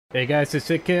Hey guys, it's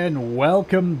Chicken.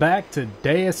 Welcome back to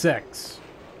Deus Ex.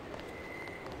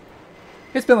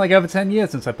 It's been like over 10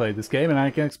 years since I played this game, and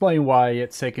I can explain why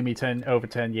it's taken me over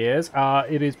 10 years.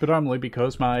 It is predominantly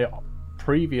because my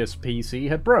previous PC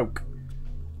had broke.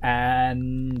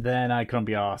 And then I couldn't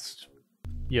be asked,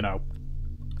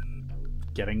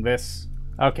 getting this.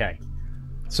 Okay.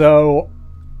 So,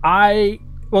 when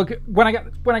I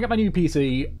got my new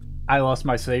PC, I lost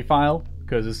my save file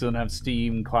because it doesn't have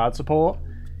Steam Cloud support.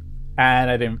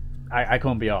 And I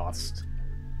couldn't be asked.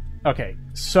 Okay,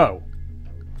 so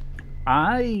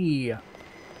I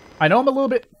know I'm a little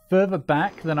bit further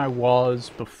back than I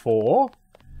was before.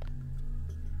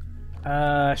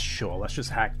 Sure, let's just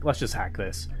hack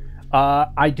this.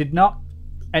 I did not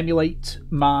emulate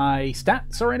my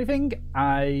stats or anything.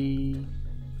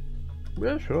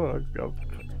 Well, sure.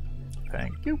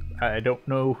 Thank you. I don't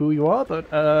know who you are, but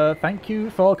thank you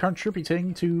for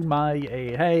contributing to my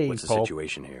hey. What's the Paul.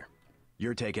 situation here?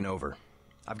 You're taking over.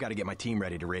 I've got to get my team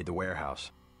ready to raid the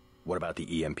warehouse. What about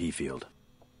the EMP field?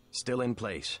 Still in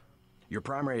place. Your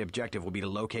primary objective will be to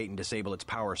locate and disable its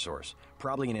power source,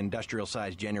 probably an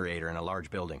industrial-sized generator in a large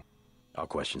building. I'll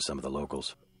question some of the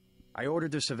locals. I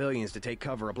ordered the civilians to take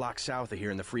cover a block south of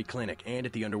here in the Free Clinic and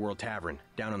at the Underworld Tavern,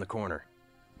 down on the corner.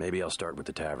 Maybe I'll start with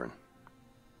the tavern.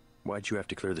 Why'd you have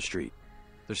to clear the street?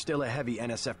 There's still a heavy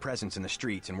NSF presence in the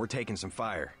streets, and we're taking some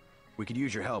fire. We could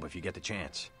use your help if you get the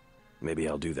chance. Maybe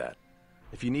I'll do that.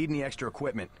 If you need any extra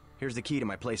equipment, here's the key to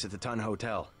my place at the Ton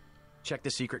Hotel. Check the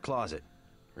secret closet.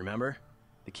 Remember?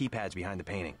 The keypad's behind the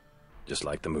painting. Just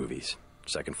like the movies.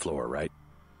 Second floor, right?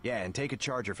 Yeah, and take a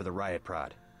charger for the riot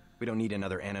prod. We don't need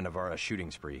another Anna Navarra shooting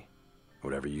spree.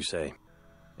 Whatever you say.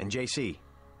 And JC,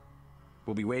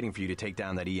 we'll be waiting for you to take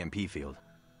down that EMP field.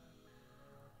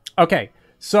 Okay,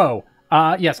 so,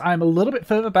 yes, I'm a little bit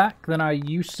further back than I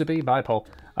used to be. Bye, Paul.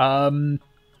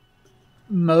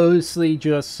 Mostly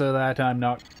just so that I'm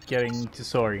not getting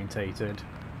disorientated.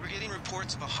 We're getting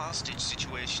reports of a hostage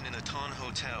situation in the Ton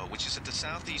Hotel, which is at the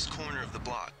southeast corner of the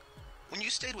block. When you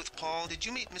stayed with Paul, did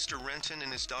you meet Mr. Renton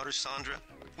and his daughter Sandra?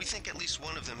 We think at least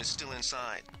one of them is still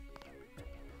inside.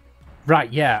 Right,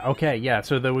 yeah, okay, yeah,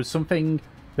 so there was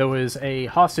a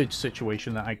hostage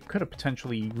situation that I could have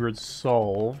potentially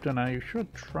resolved, and I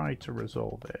should try to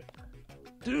resolve it.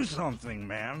 Do something,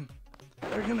 man.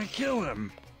 They're gonna kill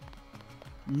him.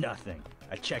 Nothing.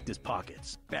 I checked his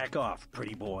pockets. Back off,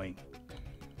 pretty boy.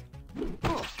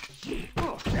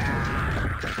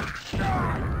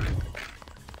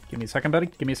 Give me a second, buddy.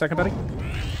 Give me a second, buddy.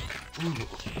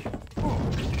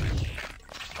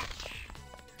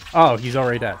 Oh, he's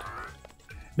already dead.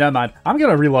 Never mind. I'm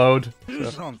gonna reload. Do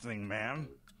something, man.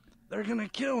 They're gonna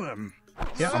kill him.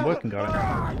 Yeah, I'm working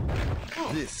on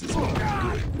it. This is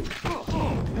gonna be good.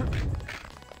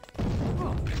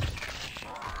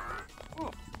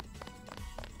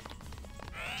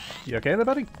 You okay there,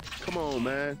 buddy? Come on,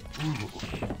 man.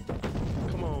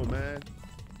 Come on, man.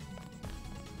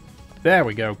 There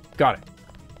we go. Got it.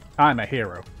 I'm a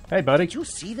hero. Hey, buddy. Did you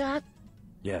see that?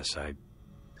 Yes,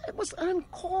 It was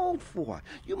uncalled for.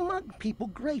 You mug people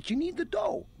great. You need the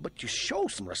dough. But you show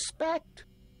some respect.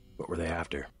 What were they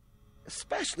after?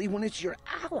 Especially when it's your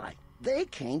ally. They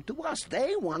came to us.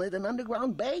 They wanted an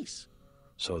underground base.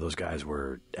 So those guys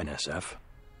were NSF?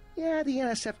 Yeah, the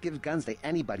NSF gives guns to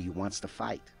anybody who wants to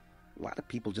fight. A lot of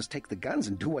people just take the guns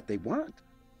and do what they want.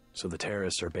 So the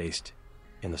terrorists are based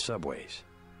in the subways?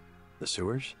 The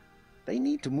sewers? They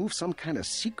need to move some kind of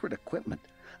secret equipment.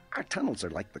 Our tunnels are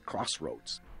like the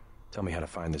crossroads. Tell me how to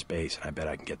find this base, and I bet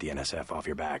I can get the NSF off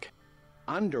your back.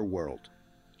 Underworld.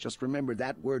 Just remember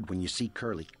that word when you see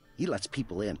Curly. He lets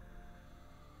people in.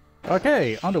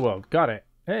 Okay, Underworld. Got it.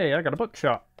 Hey, I got a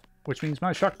bookshot. Which means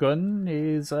my shotgun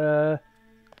is,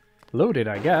 loaded,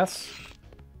 I guess.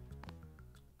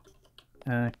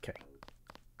 Okay.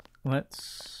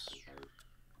 Let's...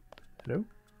 Hello?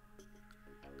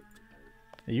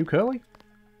 Are you Curly?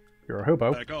 You're a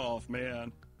hobo. Back off,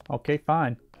 man. Okay,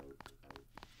 fine.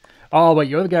 Oh, wait,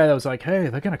 you're the guy that was like, hey,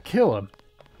 they're gonna kill him.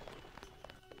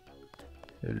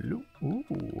 Hello?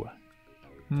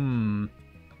 Ooh.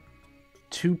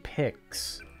 2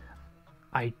 picks.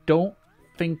 I don't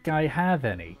think I have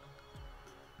any.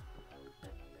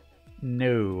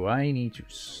 No, I need to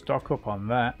stock up on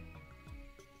that.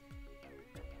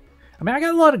 I mean, I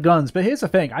got a lot of guns, but here's the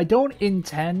thing. I don't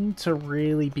intend to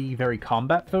really be very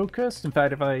combat focused. In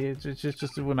fact, if I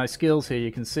just with my skills here,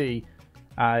 you can see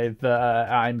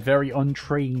I'm very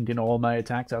untrained in all my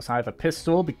attacks outside of a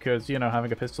pistol because,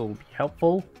 having a pistol will be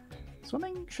helpful.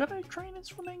 Swimming? Should I train in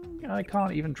swimming? I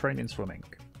can't even train in swimming.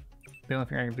 The only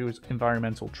thing I can do is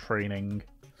environmental training.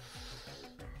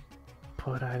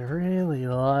 But I'd really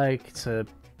like to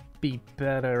be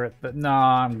better at the... No,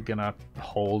 I'm gonna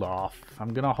hold off.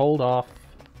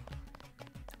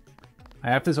 I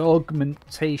have this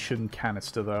augmentation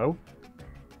canister, though.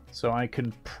 So I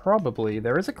can probably...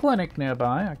 There is a clinic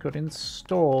nearby. I could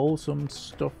install some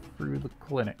stuff through the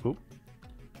clinic. Oop.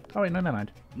 Oh, wait, no, never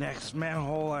mind. Next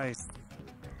manhole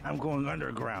I'm going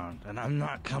underground, and I'm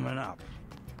not coming up.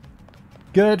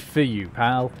 Good for you,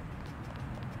 pal.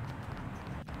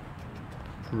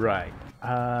 Right.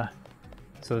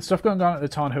 So the stuff going on at the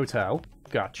Ton Hotel.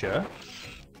 Gotcha.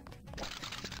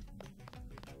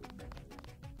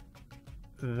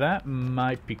 That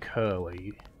might be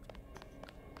Curly.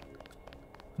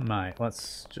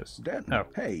 Let's just... Den. Oh.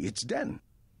 Hey, it's Den.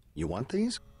 You want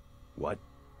these? What?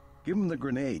 Give him the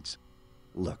grenades.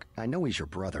 Look, I know he's your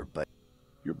brother, but...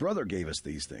 Your brother gave us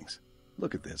these things.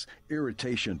 Look at this.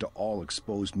 Irritation to all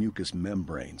exposed mucous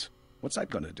membranes. What's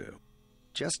that gonna do?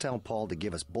 Just tell Paul to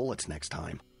give us bullets next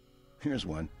time. Here's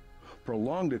one.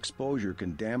 Prolonged exposure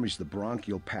can damage the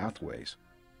bronchial pathways.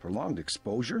 Prolonged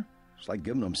exposure? It's like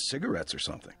giving them cigarettes or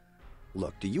something.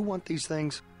 Look, do you want these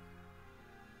things?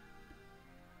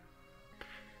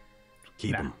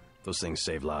 Keep them. Those things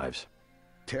save lives.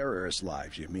 Terrorist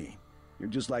lives, you mean? You're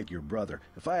just like your brother.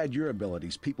 If I had your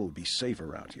abilities, people would be safe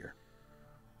around here.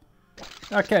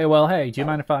 Okay, well, hey, do you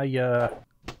mind if I,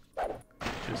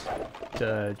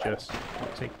 just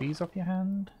take these off your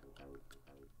hand?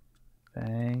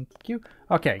 Thank you.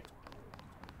 Okay.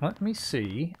 Let me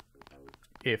see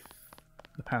if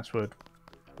the password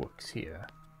works here.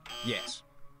 Yes.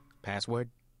 Password?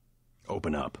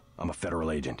 Open up. I'm a federal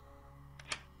agent.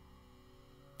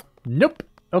 Nope.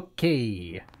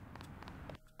 Okay.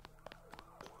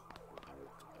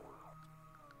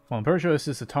 Well, I'm pretty sure this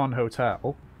is the Ton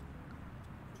Hotel.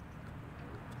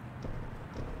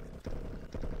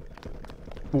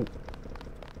 Ooh.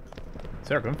 Is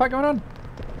there a gunfight going on?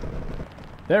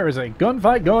 There is a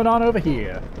gunfight going on over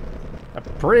here. A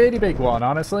pretty big one,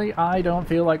 honestly. I don't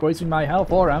feel like wasting my health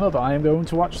or ammo, but I am going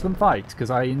to watch them fight, because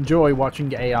I enjoy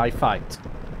watching AI fight.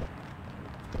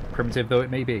 Primitive though it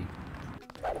may be.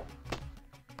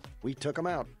 We took him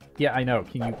out. Yeah, I know.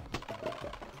 Can you...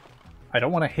 I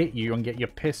don't want to hit you and get you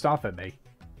pissed off at me.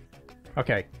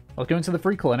 Okay, I'll go into the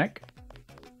free clinic.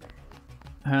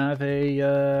 Have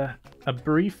a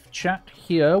brief chat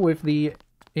here with the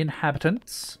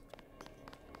inhabitants.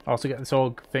 Also get this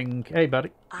org thing. Hey,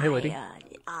 buddy. Hey, lady.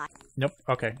 Nope.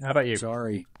 Okay. How about you?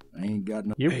 Sorry, I ain't got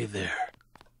no... You? Hey there.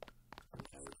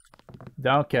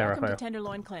 Don't care, Welcome Raphael. to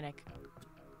Tenderloin Clinic.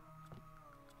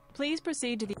 Please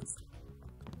proceed to the...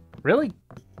 Really?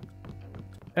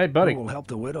 Hey, buddy. Who will help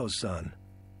the widow's son?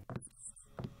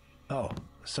 Oh,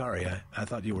 sorry. I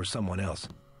thought you were someone else.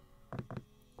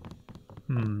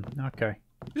 Okay.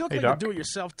 You look Hey, like Doc. a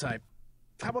do-it-yourself type.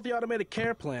 How about the automated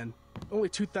care plan? Only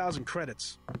 2,000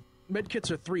 credits. Medkits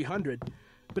are 300,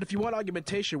 but if you want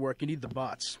augmentation work, you need the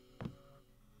bots.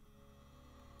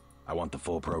 I want the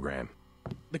full program.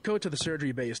 The code to the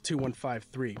surgery bay is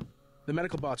 2153. The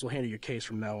medical bots will handle your case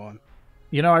from now on.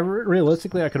 You know,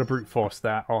 realistically, I could have brute forced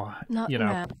that, or, you know.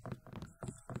 now.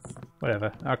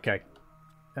 Whatever. Okay.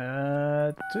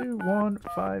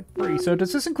 2153. So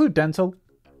does this include dental?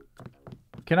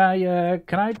 Can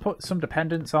I put some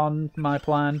dependence on my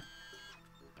plan?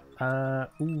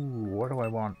 What do I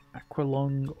want?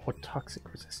 Aqualung or toxic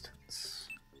resistance?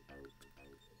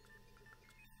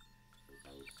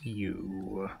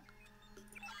 You.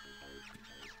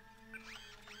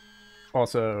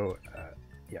 Also,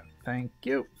 yeah, thank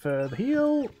you for the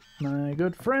heal, my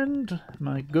good friend,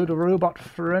 my good robot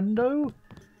friendo.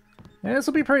 And this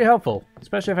will be pretty helpful,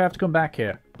 especially if I have to come back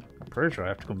here. I'm pretty sure I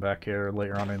have to come back here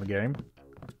later on in the game.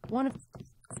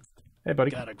 Hey,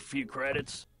 buddy. Got a few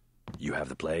credits? You have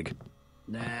the plague?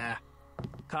 Nah.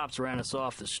 Cops ran us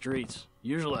off the streets.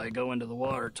 Usually I go into the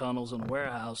water tunnels in the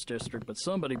warehouse district, but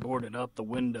somebody boarded up the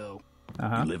window.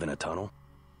 You live in a tunnel?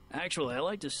 Actually, I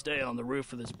like to stay on the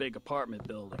roof of this big apartment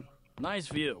building. Nice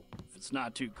view, if it's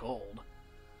not too cold.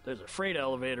 There's a freight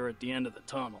elevator at the end of the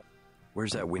tunnel.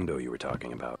 Where's that window you were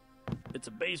talking about? It's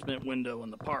a basement window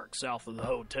in the park south of the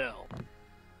hotel.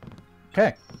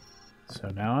 Okay. So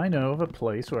now I know of a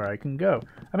place where I can go.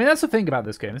 I mean, that's the thing about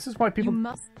this game. This is why people...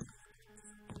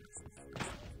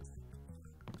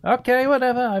 Okay,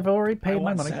 whatever. I've already paid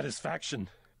my money. Satisfaction.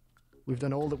 We've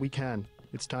done all that we can.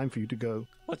 It's time for you to go.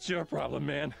 What's your problem,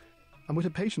 man? I'm with a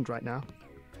patient right now.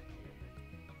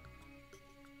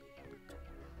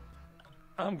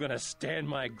 I'm gonna stand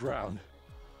my ground.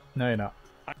 No, you're not.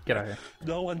 Get out of here.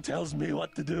 No one tells me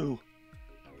what to do.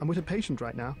 I'm with a patient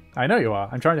right now. I know you are.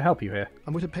 I'm trying to help you here.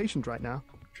 I'm with a patient right now.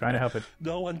 Trying to help it.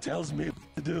 No one tells me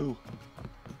what to do.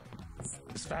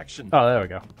 Satisfaction. Oh, there we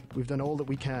go. We've done all that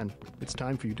we can. It's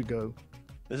time for you to go.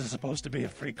 This is supposed to be a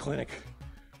free clinic.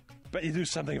 Bet you'd do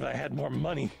something if I had more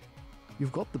money.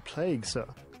 You've got the plague, sir.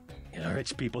 You know,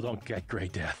 rich people don't get gray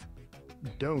death.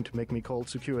 Don't make me call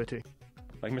security.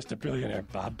 Like Mr. Billionaire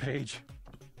Bob Page.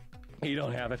 He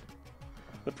don't have it.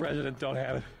 The president don't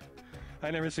have it.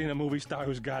 I never seen a movie star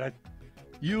who's got it.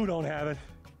 You don't have it.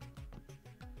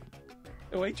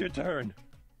 Wait your turn.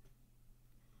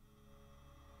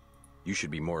 You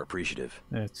should be more appreciative.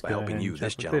 Let's By go helping ahead you, and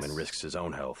this check with gentleman this. risks his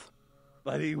own health.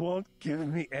 But he won't give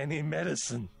me any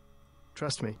medicine.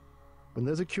 Trust me, when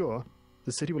there's a cure,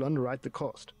 the city will underwrite the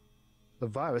cost. The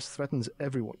virus threatens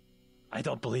everyone, I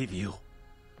don't believe you.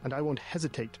 and I won't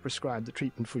hesitate to prescribe the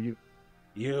treatment for you.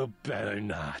 You better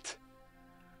not.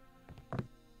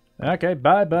 Okay,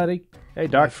 bye, buddy. Hey, My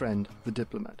Doc. friend, the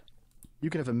diplomat. You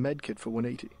can have a med kit for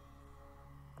 180.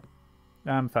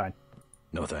 I'm fine.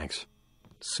 No thanks.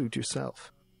 Suit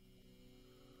yourself.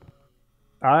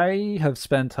 I have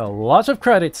spent a lot of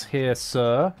credits here,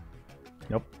 sir.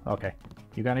 Nope. Okay.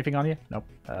 You got anything on you? Nope.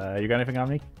 You got anything on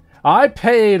me? I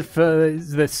paid for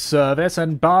this service,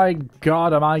 and by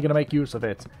God, am I going to make use of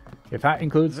it. If that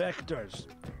includes... Vectors.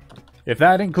 If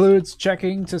that includes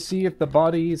checking to see if the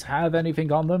bodies have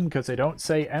anything on them, because they don't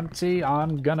say empty,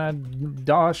 I'm gonna...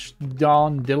 Dosh,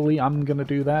 darn diddly, I'm gonna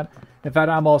do that. In fact,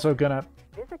 I'm also gonna...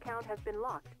 This account has been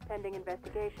locked, pending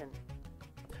investigation.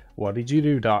 What did you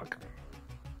do, Doc?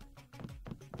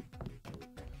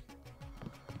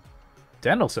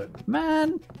 Danielson,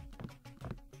 man!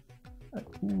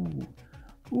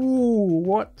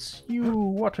 What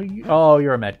are you? Oh,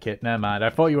 you're a medkit, never mind. I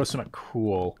thought you were something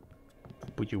cool,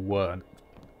 but you weren't.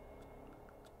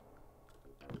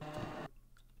 Do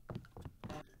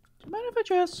you mind if I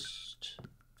just...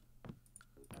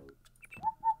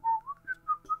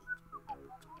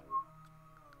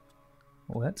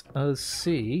 Let us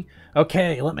see.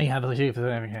 Okay, let me have a see if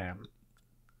there's anything here.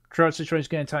 Current situation is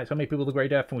getting tight. So many people with grey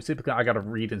death, and we typically... I gotta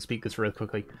read and speak this real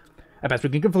quickly. At best, we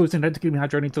can confuse and to keep me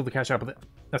hydrated until the cash out, but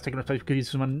that's taking a place because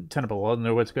someone untenable. I don't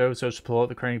know where to go. Social support,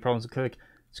 the crane problems, the click.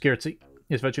 Security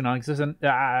is virtually non-existent.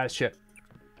 Ah, shit.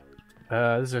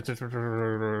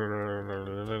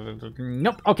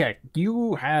 Nope. Okay,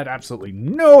 you had absolutely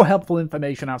no helpful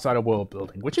information outside of world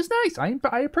building, which is nice.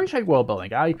 I appreciate world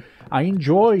building. I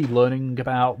enjoy learning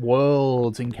about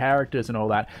worlds and characters and all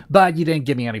that, but you didn't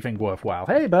give me anything worthwhile.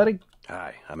 Hey, buddy.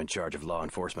 Hi, I'm in charge of law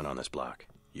enforcement on this block.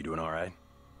 You doing all right?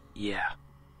 Yeah.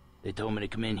 They told me to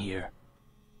come in here.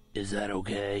 Is that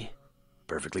okay?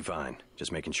 Perfectly fine.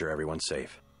 Just making sure everyone's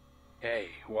safe. Hey,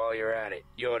 while you're at it,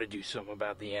 you ought to do something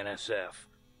about the NSF.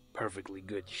 Perfectly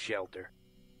good shelter.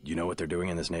 You know what they're doing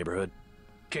in this neighborhood?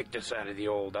 Kicked us out of the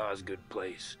old Osgood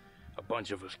place. A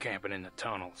bunch of us camping in the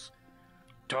tunnels.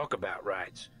 Talk about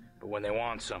rights, but when they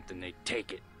want something, they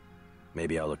take it.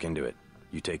 Maybe I'll look into it.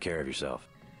 You take care of yourself.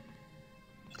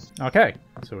 Okay,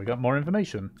 so we got more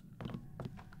information.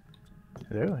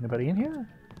 Hello, anybody in here?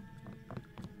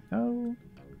 No.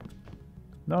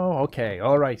 No, okay,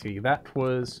 alrighty. That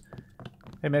was...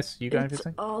 Hey, miss, you got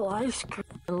anything? All ice cream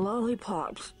and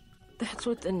lollipops. That's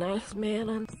what the nice man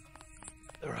on...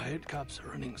 The riot cops are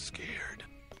running scared.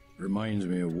 Reminds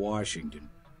me of Washington.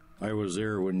 I was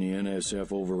there when the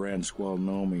NSF overran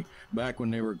Squalnomi, back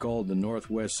when they were called the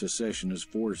Northwest Secessionist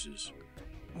Forces.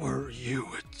 Were you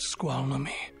at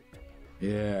Squalnomi?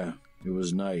 Yeah, it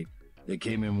was night. They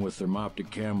came in with thermoptic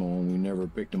camo and we never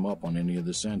picked them up on any of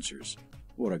the sensors.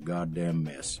 What a goddamn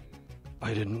mess.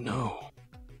 I didn't know.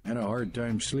 Had a hard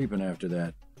time sleeping after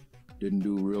that. Didn't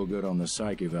do real good on the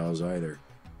psyche valves either.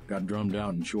 Got drummed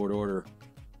out in short order.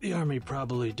 The army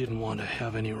probably didn't want to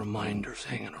have any reminders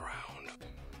hanging around.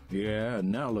 Yeah,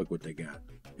 and now look what they got.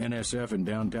 NSF in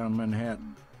downtown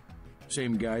Manhattan.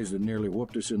 Same guys that nearly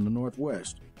whooped us in the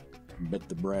Northwest. Bet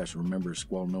the brass remembers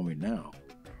Squalnomi now.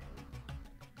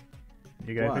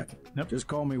 You got what? anything? Nope. Just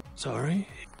call me... Sorry?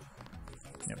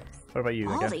 Yep. What about you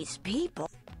All again? these people.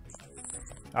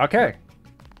 Okay.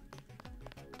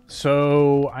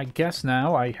 So, I guess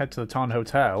now I head to the Ton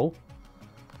Hotel.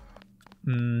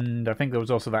 And I think there was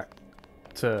also that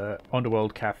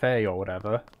Underworld Cafe or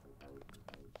whatever.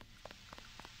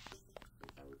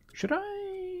 Should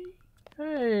I?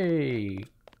 Hey,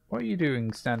 what are you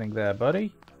doing standing there,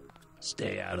 buddy?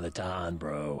 Stay out of the Ton,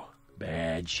 bro.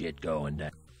 Bad shit going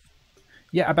down.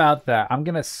 Yeah, about that. I'm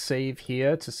gonna save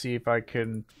here to see if I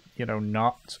can, you know,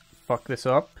 not fuck this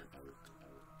up.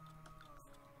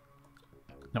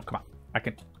 No, come on. I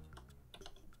can...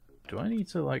 Do I need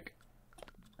to, like...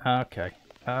 Okay.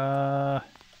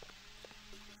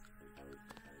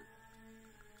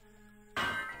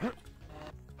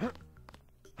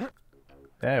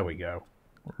 There we go.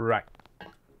 Right.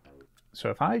 So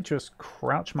if I just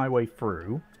crouch my way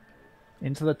through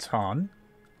into the ton...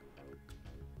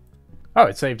 Oh,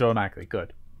 it saved automatically.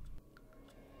 Good.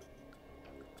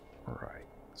 Right.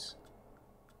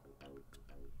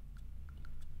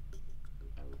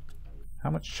 How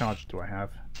much charge do I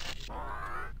have?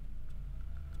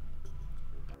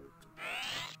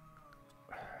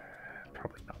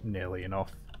 Probably not nearly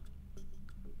enough.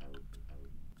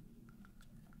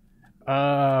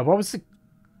 What was the...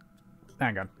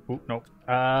 Hang on. Oh, no.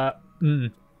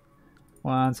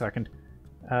 1 second.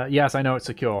 Yes, I know it's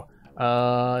secure.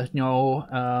 No,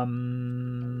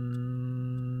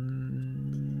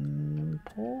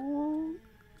 Paul.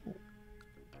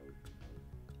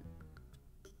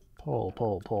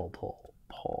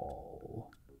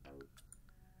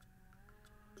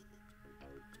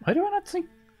 Why do I not see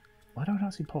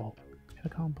Paul?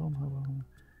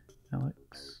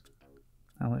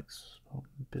 Alex, Paul,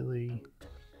 Billy.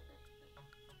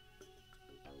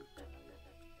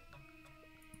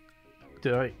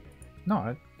 Did I?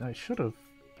 No, I should have.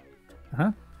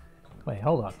 Huh? Wait,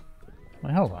 hold on.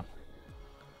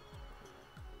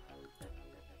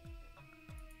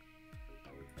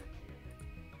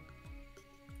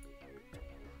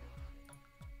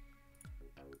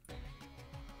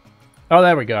 Oh,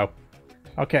 there we go.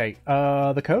 Okay,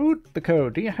 the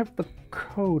code? Do you have the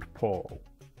code, Paul?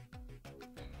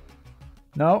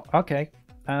 No? Okay.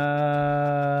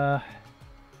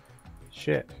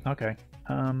 Shit. Okay.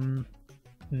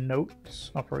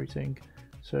 Notes, operating,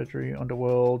 surgery,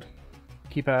 underworld,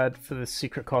 keypad for the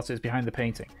secret courses behind the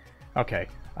painting. Okay,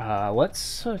 let's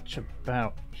search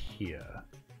about here.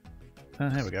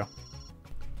 There we go.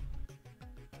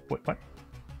 Wait, what?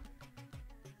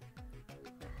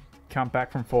 Count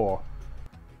back from 4.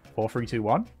 4, 3, 2,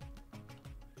 1?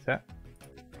 Is that?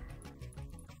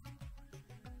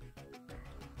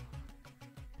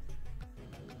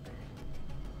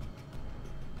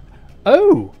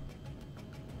 Oh!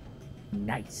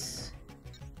 Nice.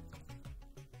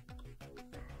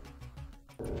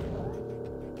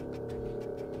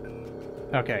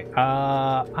 Okay,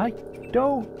 I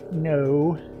don't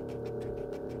know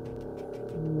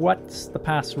what the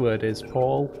password is,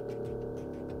 Paul.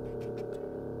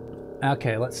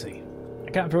 Okay, let's see.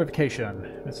 Account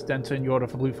verification. Mr. Denton, your order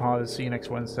for Blue Fathers. See you next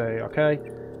Wednesday. Okay.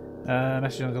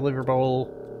 Message on deliverable.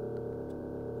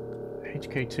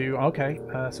 HK2. Okay.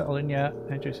 Settle in yet.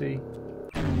 HOC.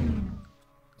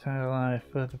 Entire life.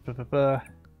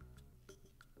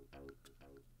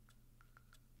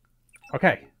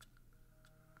 Okay.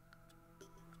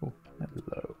 Oh,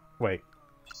 hello. Wait.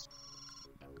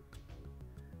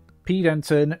 P.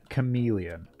 Denton,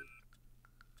 Chameleon.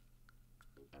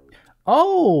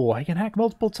 Oh, I can hack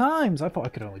multiple times. I thought I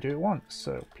could only do it once.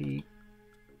 So, P.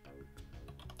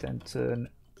 Denton,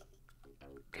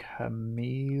 Chameleon.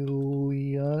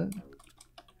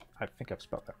 I think I've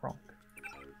spelled that wrong.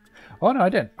 Oh, no, I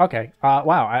didn't. Okay.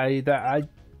 Wow. I mean,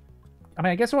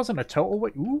 I guess it wasn't a total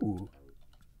waste. Ooh.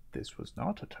 This was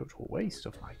not a total waste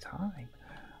of my time.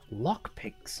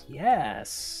 Lockpicks,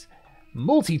 yes.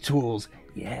 Multi-tools,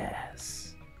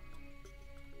 yes.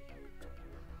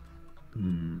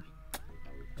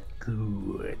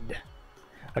 Good.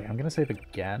 Okay, I'm going to save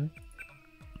again.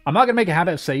 I'm not going to make a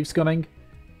habit of save scumming.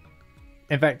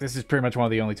 In fact, this is pretty much one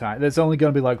of the only times. There's only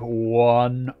going to be like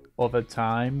one other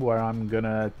time where I'm going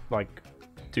to like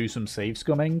do some save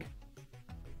scumming.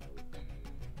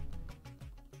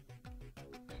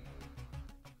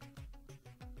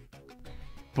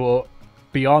 But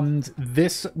beyond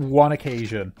this one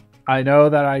occasion, I know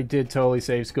that I did totally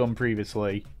save scum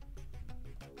previously.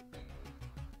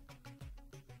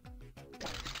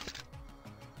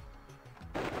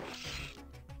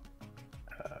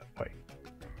 Wait.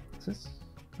 This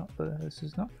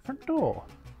is not the front door.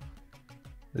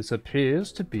 This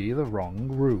appears to be the wrong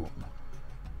room.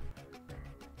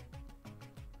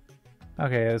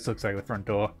 Okay, this looks like the front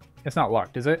door. It's not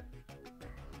locked, is it?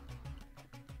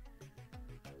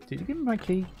 Did you give me my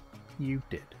key? You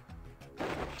did.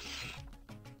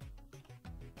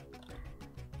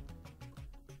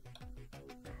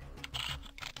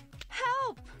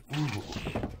 Help! Ooh.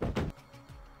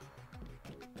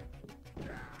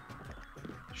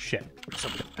 Shit.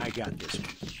 I got this.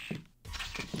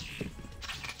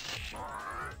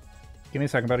 Give me a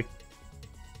second, buddy.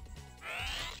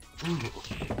 Ooh.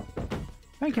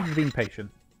 Thank you for being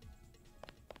patient.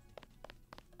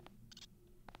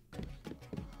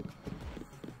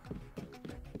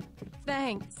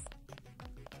 Thanks.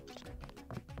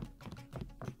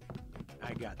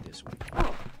 I got this one.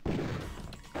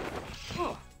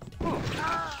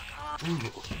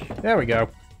 There we go.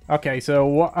 Okay, so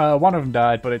one of them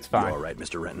died, but it's fine. You all right,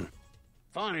 Mr. Renton?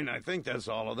 Fine, I think that's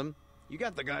all of them. You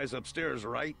got the guys upstairs,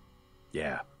 right?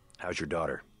 Yeah. How's your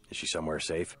daughter? Is she somewhere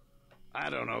safe? I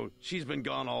don't know. She's been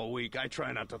gone all week. I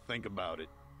try not to think about it.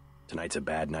 Tonight's a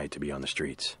bad night to be on the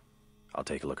streets. I'll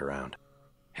take a look around.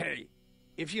 Hey,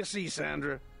 if you see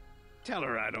Sandra, tell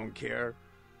her I don't care.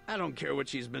 I don't care what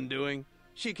she's been doing.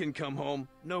 She can come home.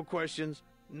 No questions,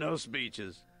 no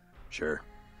speeches. Sure.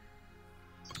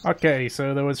 Okay,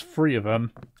 so there was 3 of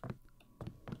them.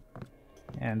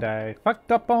 And I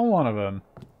fucked up on one of them.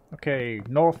 Okay,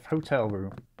 North Hotel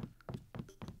Room.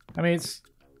 I mean, it's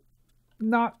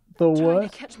not the Trying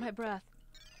worst. to catch my breath.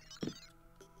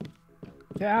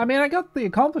 Yeah, I mean, I got the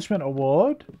accomplishment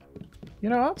award. You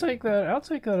know, I'll take that. I'll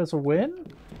take that as a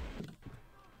win.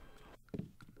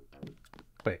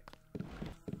 Wait.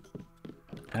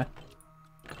 Huh?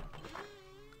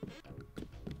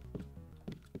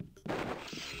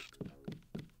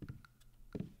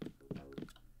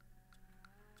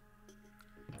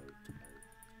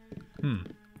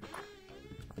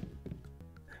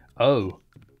 Oh.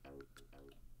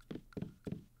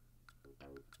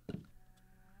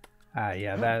 Ah,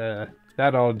 yeah,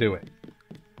 that ought to do it.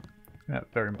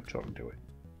 That very much ought to do it.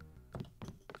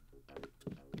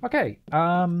 Okay,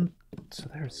 so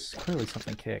there's clearly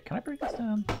something here. Can I break this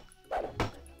down?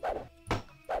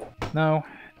 No.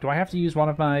 Do I have to use one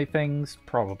of my things?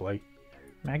 Probably.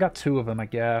 I mean, I got 2 of them, I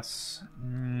guess.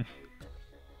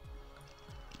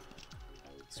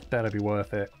 It's better be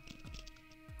worth it.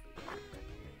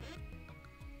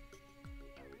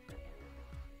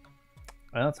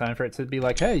 Well, time for it to be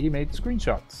like, hey, you made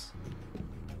screenshots.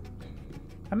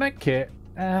 A med kit.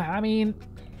 I mean...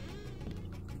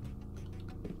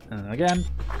 again,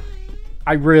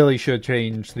 I really should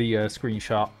change the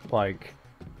screenshot, like,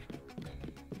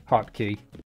 hotkey.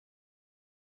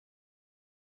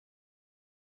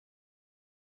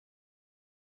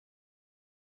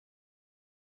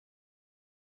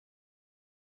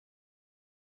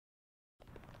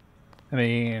 I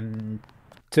mean,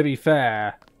 to be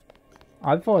fair,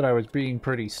 I thought I was being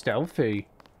pretty stealthy.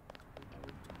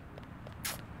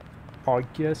 I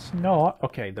guess not.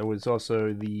 Okay, there was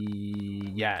also the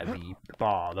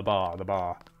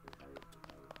bar.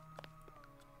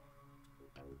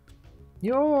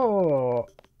 You're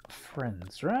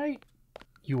friends, right?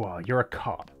 You are. You're a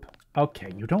cop.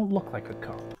 Okay, you don't look like a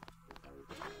cop.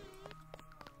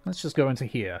 Let's just go into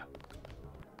here.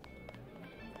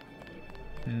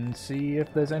 And see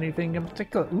if there's anything in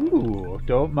particular. Ooh,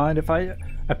 don't mind if I...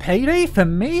 A payday for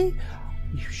me?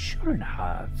 You shouldn't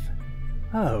have.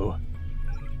 Oh.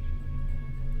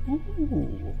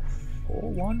 Ooh,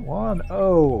 411.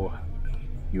 Oh,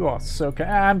 you are so.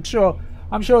 I'm sure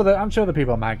the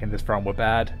people I'm hacking this from were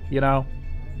bad. You know,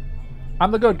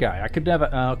 I'm the good guy. I could never.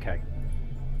 Okay.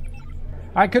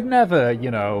 I could never, you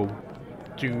know,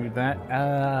 do that.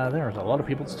 There's a lot of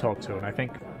people to talk to, and I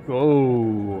think.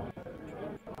 Oh.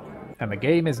 And the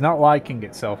game is not liking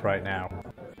itself right now.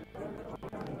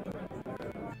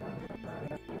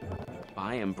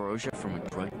 Buy ambrosia from a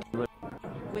drug dealer?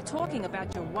 We're talking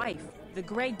about your wife, the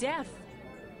Grey Death.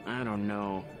 I don't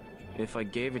know. If I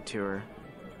gave it to her,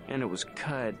 and it was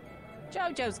cut...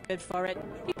 Jojo's good for it.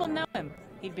 People know him.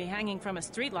 He'd be hanging from a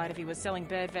streetlight if he was selling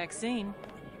bad vaccine.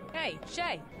 Hey,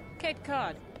 Shay, Cape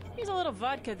Cod. Here's a little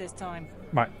vodka this time.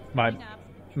 My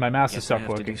mouse has stopped I have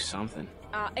working. to do something.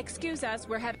 Excuse us,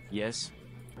 we're having... Yes?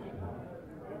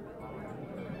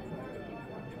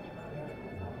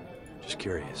 Just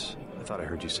curious. I thought I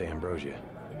heard you say ambrosia.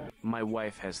 My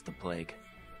wife has the plague.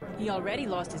 He already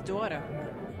lost his daughter.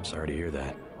 Sorry to hear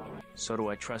that. So do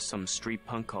I trust some street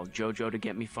punk called Jojo to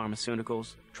get me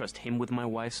pharmaceuticals? Trust him with my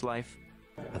wife's life?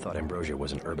 I thought ambrosia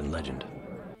was an urban legend.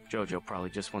 Jojo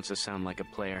probably just wants to sound like a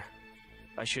player.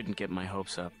 I shouldn't get my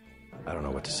hopes up. I don't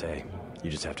know what to say. You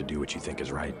just have to do what you think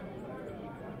is right.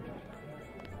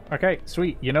 Okay,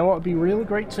 sweet. You know what would be really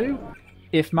great too?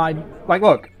 If my... Like,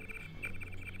 look.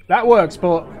 That works,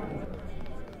 but...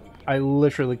 I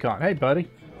literally can't. Hey, buddy.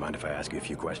 Mind if I ask you a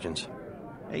few questions?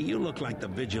 Hey, you look like the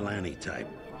vigilante type.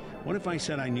 What if I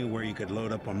said I knew where you could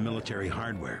load up on military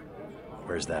hardware?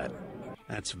 Where's that?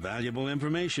 That's valuable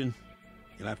information.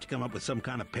 You'll have to come up with some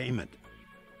kind of payment.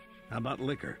 How about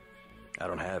liquor? I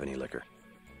don't have any liquor.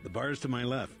 The bar's to my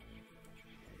left.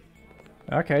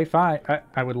 Okay, fine.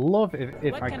 I would love if I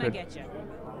could... What can I get you?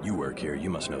 You work here. You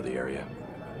must know the area.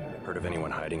 Heard of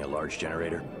anyone hiding a large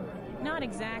generator? Not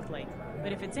exactly.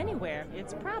 But if it's anywhere,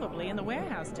 it's probably in the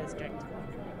warehouse district.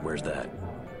 Where's that?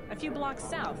 A few blocks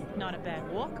south. Not a bad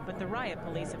walk, but the riot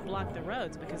police have blocked the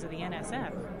roads because of the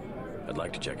NSF. I'd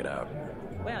like to check it out.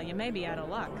 Well, you may be out of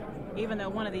luck. Even though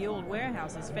one of the old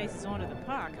warehouses faces onto the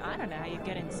park, I don't know how you'd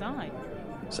get inside.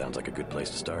 Sounds like a good place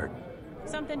to start.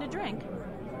 Something to drink.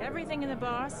 Everything in the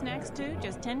bar, snacks too,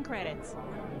 just 10 credits.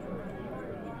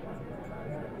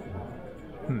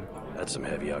 That's some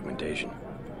heavy augmentation.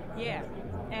 Yeah.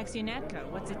 Ask your Natco,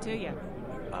 what's it to you?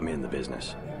 I'm in the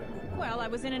business. Well, I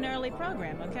was in an early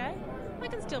program, okay? I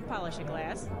can still polish a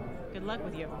glass. Good luck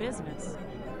with your business.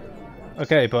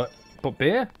 Okay, but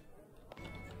beer?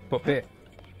 But beer.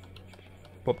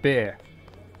 But beer.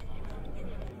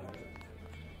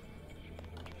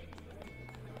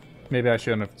 Maybe I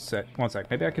shouldn't have said. One sec.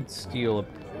 Maybe I could steal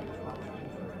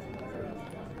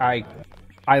a...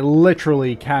 I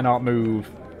literally cannot move.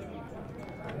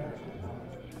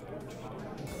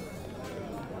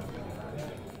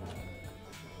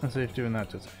 Let's see if doing that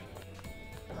does.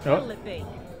 What'll it be?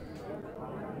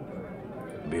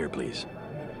 Beer, please.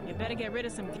 You better get rid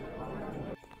of some...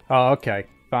 Oh, okay.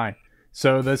 Fine.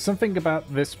 So there's something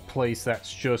about this place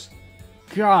that's just...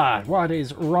 God, what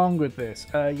is wrong with this?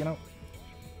 You know...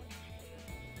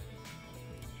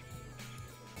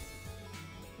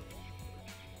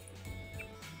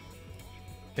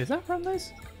 Is that from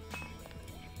this?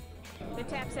 The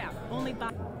tap's out. Only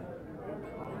buy...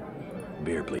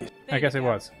 Beer, please. I guess it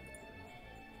was.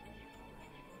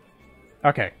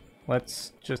 Okay,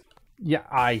 let's just... Yeah,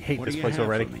 I hate this place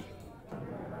already.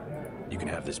 You can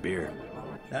have this beer.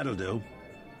 That'll do.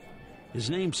 His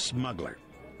name's Smuggler.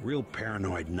 Real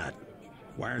paranoid nut.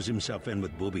 Wires himself in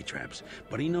with booby traps,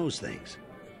 but he knows things.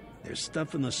 There's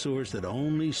stuff in the sewers that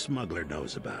only Smuggler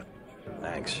knows about.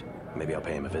 Thanks. Maybe I'll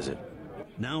pay him a visit.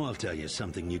 Now I'll tell you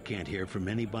something you can't hear from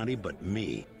anybody but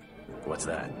me. What's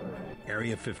that?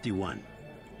 Area 51.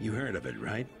 You heard of it,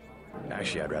 right?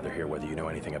 Actually, I'd rather hear whether you know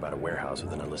anything about a warehouse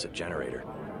with an illicit generator.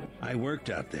 I worked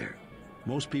out there.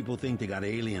 Most people think they got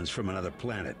aliens from another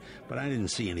planet, but I didn't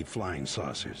see any flying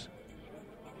saucers.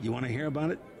 You want to hear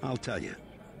about it? I'll tell you.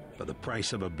 For the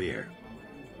price of a beer.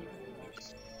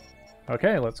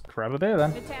 Okay, let's grab a beer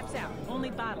then. The tap's out.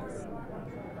 Only bottles.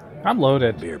 I'm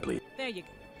loaded. Beer, please. There you go.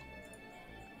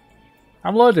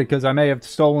 I'm loaded because I may have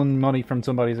stolen money from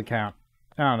somebody's account.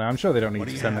 I don't know. I'm sure they don't need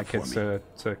to send their kids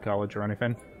to college or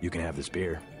anything. You can have this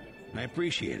beer. I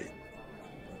appreciate it.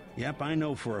 Yep, I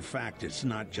know for a fact it's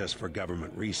not just for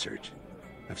government research.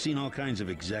 I've seen all kinds of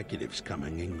executives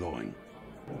coming and going.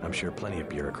 I'm sure plenty of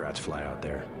bureaucrats fly out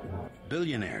there.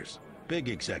 Billionaires. Big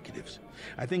executives.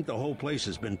 I think the whole place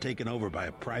has been taken over by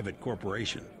a private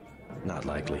corporation. Not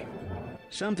likely.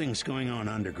 Something's going on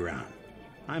underground.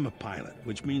 I'm a pilot,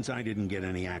 which means I didn't get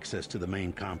any access to the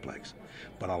main complex.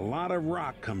 But a lot of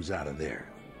rock comes out of there.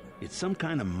 It's some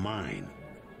kind of mine.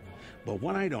 But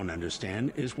what I don't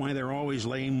understand is why they're always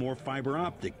laying more fiber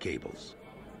optic cables.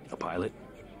 A pilot?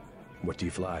 What do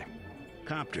you fly?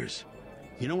 Copters.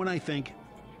 You know what I think?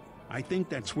 I think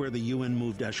that's where the UN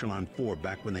moved Echelon 4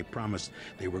 back when they promised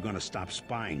they were going to stop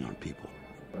spying on people.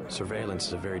 Surveillance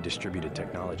is a very distributed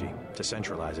technology. To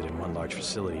centralize it in one large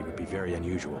facility would be very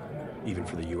unusual, even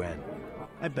for the UN.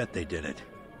 I bet they did it.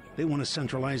 They want to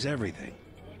centralize everything.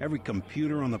 Every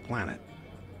computer on the planet.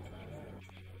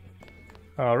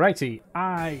 Alrighty,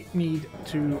 I need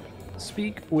to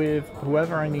speak with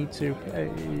whoever I need to.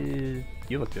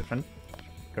 You look different.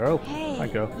 Girl, hey, hi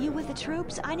girl. You with the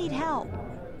troops? I need help.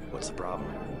 What's the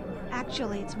problem?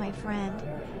 Actually, it's my friend.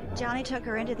 Johnny took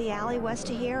her into the alley west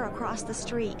of here, across the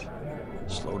street.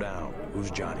 Slow down.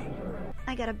 Who's Johnny?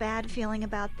 I got a bad feeling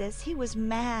about this. He was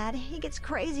mad. He gets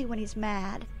crazy when he's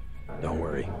mad. Don't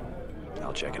worry.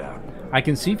 I'll check it out. I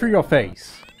can see through your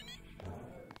face.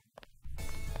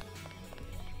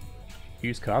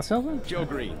 Used car salesman? Joe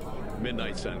Green,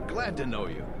 Midnight Sun. Glad to know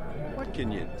you. What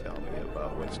can you tell me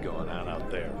about what's going on out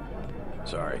there?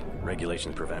 Sorry,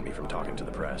 regulations prevent me from talking to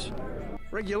the press.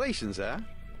 Regulations, huh?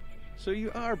 So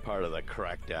you are part of the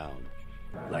crackdown.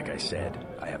 Like I said,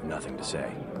 I have nothing to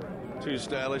say. Too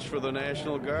stylish for the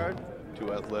National Guard?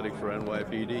 Too athletic for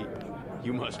NYPD?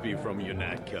 You must be from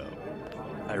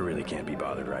UNATCO. I really can't be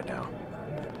bothered right now.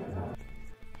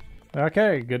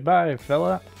 Okay, goodbye,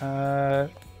 fella.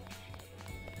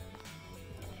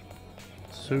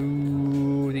 So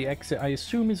the exit, I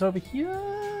assume, is over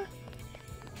here?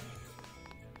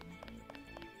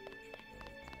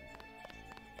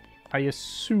 I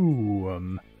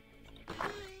assume.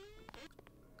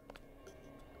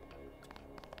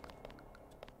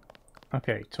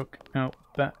 Okay, took out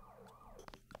that.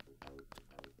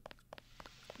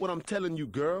 What I'm telling you,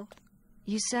 girl?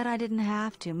 You said I didn't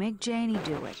have to. Make Janie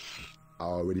do it. I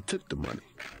already took the money.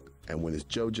 And when it's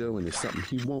JoJo and it's something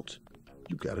he wants,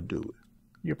 you gotta do it.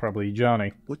 You're probably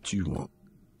Johnny. What you want?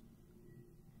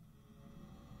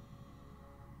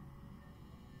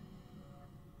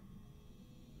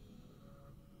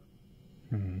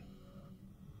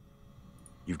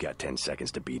 You've got 10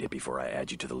 seconds to beat it before I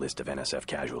add you to the list of NSF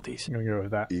casualties. I'm gonna go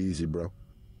with that. Easy, bro.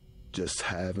 Just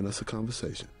having us a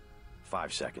conversation.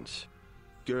 5 seconds.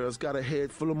 Girl's got a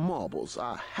head full of marbles.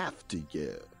 I have to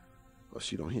yell, or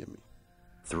she don't hear me.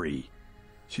 3.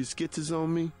 She skitters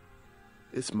on me.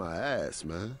 It's my ass,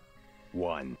 man.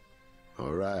 1.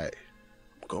 All right.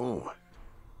 I'm going.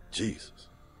 Jesus.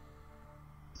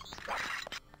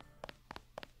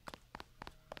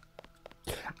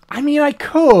 I mean, I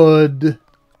could,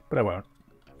 but I won't.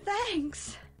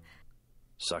 Thanks.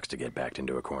 Sucks to get backed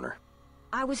into a corner.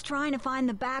 I was trying to find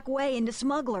the back way into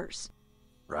smugglers.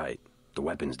 Right. The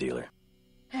weapons dealer.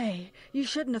 Hey, you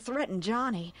shouldn't have threatened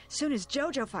Johnny. Soon as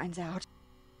Jojo finds out.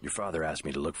 Your father asked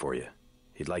me to look for you.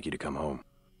 He'd like you to come home.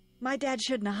 My dad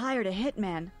shouldn't have hired a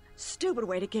hitman. Stupid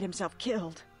way to get himself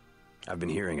killed. I've been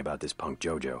hearing about this punk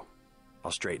Jojo.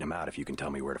 I'll straighten him out if you can tell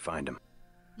me where to find him.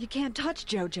 You can't touch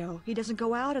Jojo. He doesn't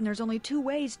go out, and there's only 2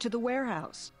 ways to the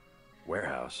warehouse.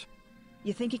 Warehouse?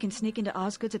 You think he can sneak into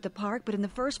Osgood's at the park, but in the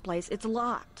first place, it's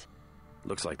locked.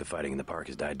 Looks like the fighting in the park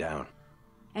has died down.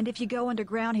 And if you go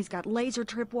underground, he's got laser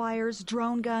tripwires,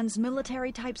 drone guns,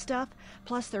 military-type stuff,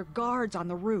 plus there are guards on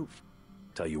the roof.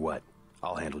 Tell you what,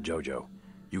 I'll handle Jojo.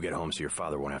 You get home so your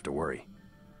father won't have to worry.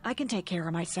 I can take care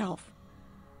of myself.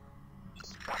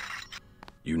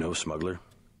 You know Smuggler?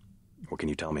 What can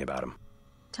you tell me about him?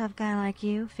 Tough guy like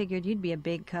you, figured you'd be a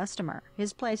big customer.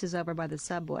 His place is over by the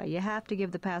subway. You have to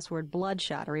give the password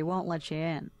Bloodshot or he won't let you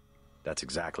in. That's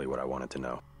exactly what I wanted to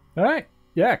know. Alright.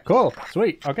 Yeah, cool.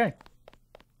 Sweet. Okay.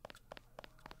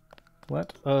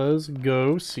 Let us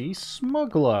go see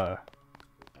Smuggler.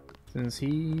 Since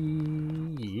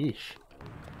he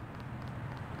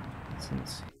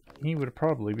would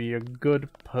probably be a good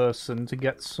person to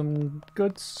get some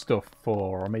good stuff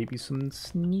for, or maybe some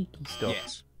sneaky stuff.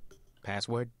 Yes.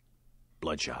 Password?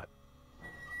 Bloodshot.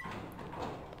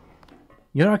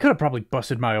 You know, I could have probably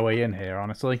busted my way in here,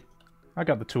 honestly. I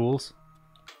got the tools.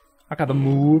 I got the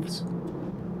moves.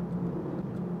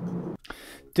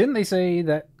 Didn't they say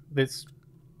that this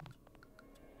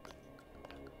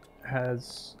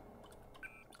has...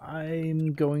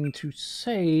 I'm going to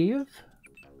save.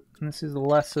 And this is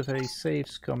less of a save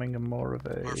scumming and more of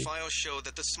a... Our files show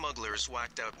that the smuggler is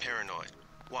whacked out paranoid.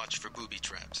 Watch for booby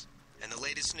traps. And the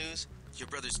latest news? Your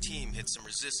brother's team hit some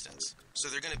resistance. So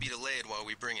they're gonna be delayed while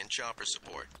we bring in chopper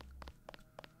support.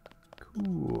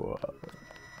 Cool.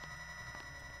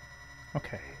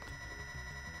 Okay.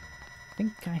 I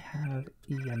think I have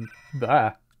EMP.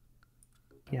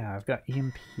 Yeah, I've got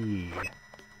EMP.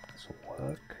 This will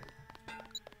work.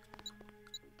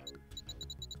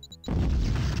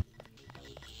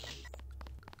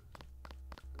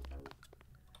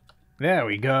 There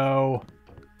we go.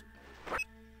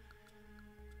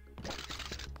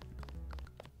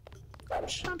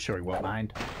 I'm sure he won't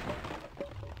mind.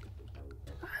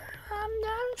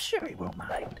 I'm sure he won't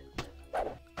mind.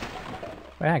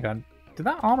 Wait, hang on. Did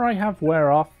that armor I have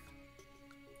wear off?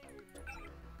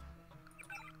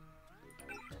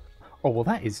 Oh, well,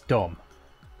 that is dumb.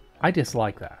 I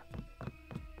dislike that.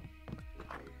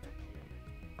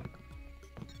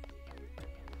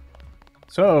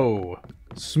 So,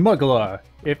 Smuggler,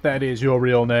 if that is your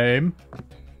real name.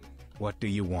 What do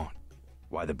you want?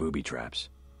 Why the booby traps?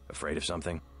 Afraid of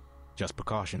something? Just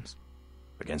precautions.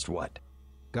 Against what?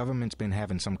 Government's been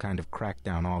having some kind of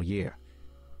crackdown all year.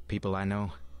 People I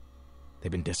know,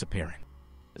 they've been disappearing.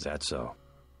 Is that so?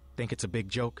 Think it's a big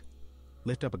joke?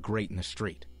 Lift up a grate in the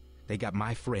street. They got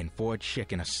my friend Ford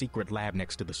Schick in a secret lab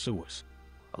next to the sewers.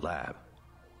 A lab?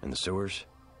 In the sewers?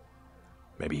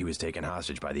 Maybe he was taken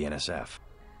hostage by the NSF.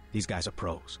 These guys are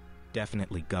pros.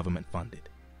 Definitely government funded.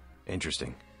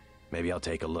 Interesting. Maybe I'll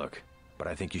take a look. But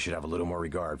I think you should have a little more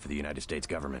regard for the United States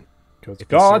government. Because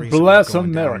God bless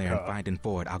Down there America. and finding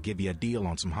Ford, I'll give you a deal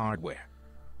on some hardware.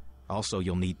 Also,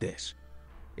 you'll need this.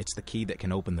 It's the key that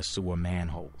can open the sewer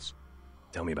manholes.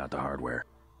 Tell me about the hardware.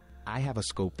 I have a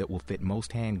scope that will fit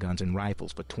most handguns and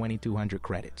rifles for 2,200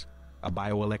 credits, a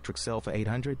bioelectric cell for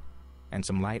 800, and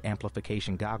some light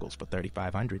amplification goggles for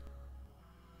 3,500.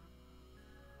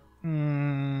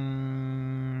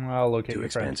 I'll locate Too your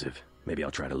friend. expensive. Maybe I'll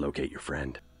try to locate your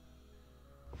friend.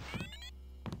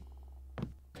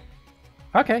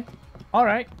 Okay.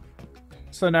 Alright.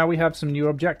 So now we have some new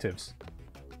objectives.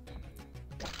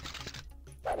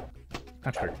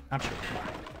 I'm sure he won't mind.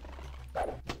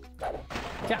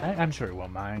 Yeah, I'm sure he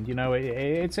won't mind. You know,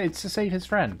 it's to save his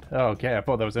friend. Oh, okay, I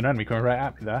thought there was an enemy coming right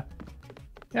at me there.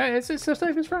 Yeah, it's to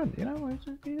save his friend, you know?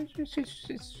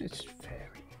 It's very...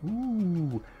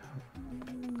 Ooh.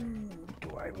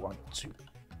 Do I want to...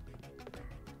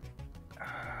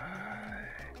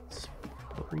 It's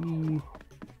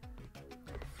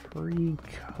Free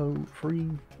code, free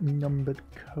numbered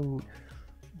code.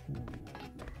 Ooh.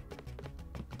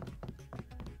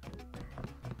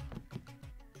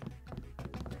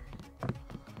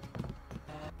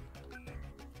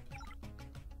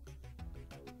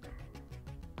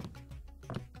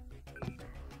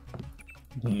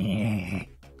 Yeah.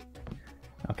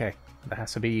 Okay, there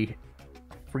has to be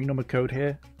free number code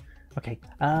here. Okay,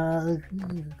 no,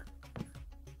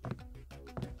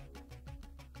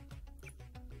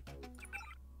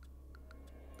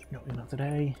 not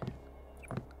today.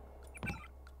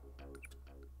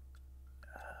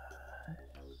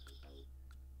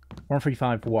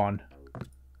 1351.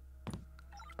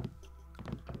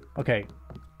 Okay,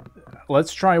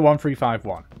 let's try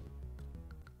 1351.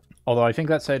 Although I think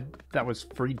that said that was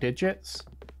 3 digits.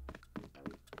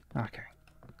 Okay.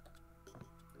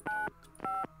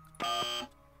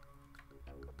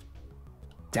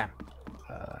 Damn.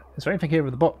 Is there anything here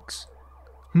with the books?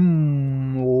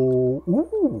 Ooh,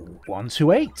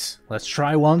 128. Let's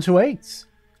try 128.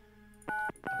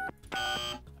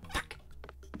 Fuck.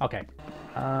 Okay.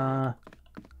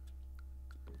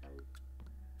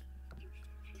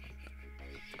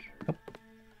 Nope.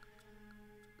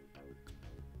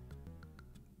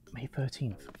 May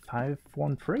 13th.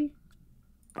 513?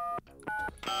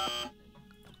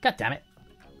 God damn it.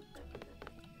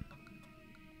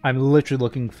 I'm literally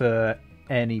looking for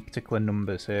any particular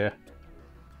numbers here.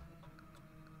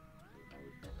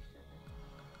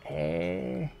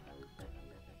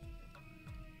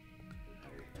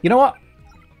 You know what?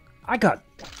 I got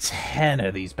 10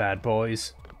 of these bad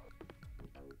boys.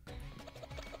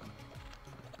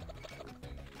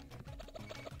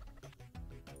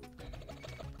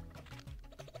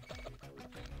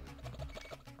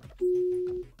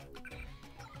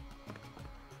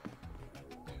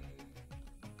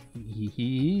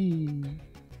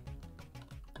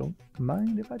 Don't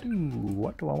mind if I do.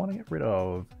 What do I want to get rid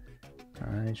of?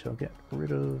 I shall get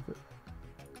rid of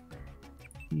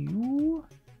you.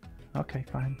 Okay,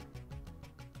 fine.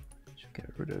 Shall get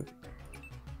rid of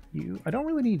you. I don't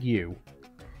really need you.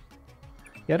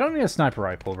 Yeah, I don't need a sniper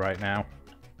rifle right now.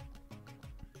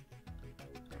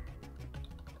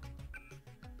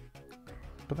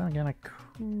 But then again, I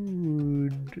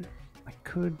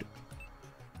could.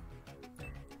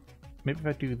 Maybe if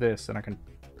I do this, then I can.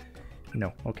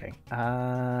 No, okay.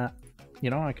 You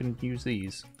know, I can use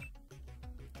these.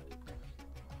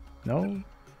 No.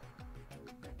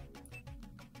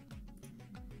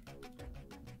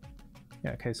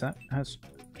 Yeah, okay, so that has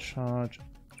charge.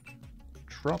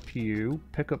 Drop you.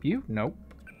 Pick up you? Nope.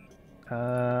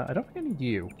 I don't think I need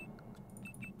you.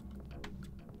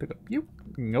 Pick up you?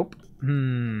 Nope.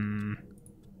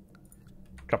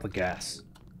 Drop the gas.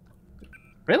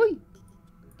 Really?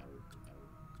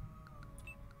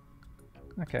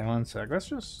 Okay, one sec. Let's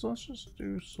just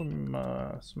do some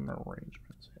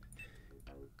arrangements here.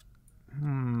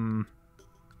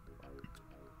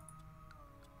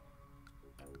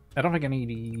 I don't think I need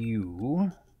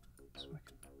you. So I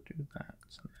can do that.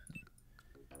 So then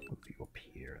move you up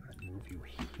here, and then move you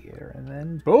here, and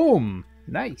then boom!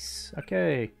 Nice.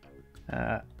 Okay.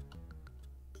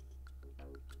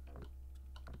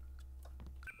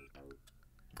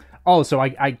 Oh, so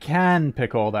I can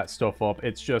pick all that stuff up.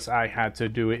 It's just I had to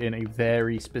do it in a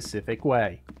very specific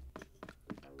way.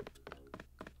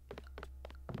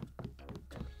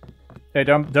 Hey,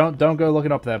 don't go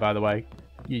looking up there, by the way.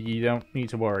 You don't need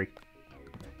to worry.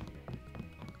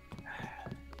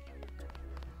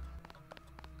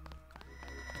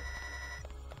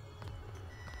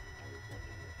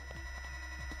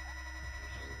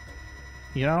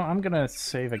 You know, I'm gonna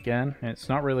save again. It's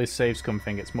not really a save scum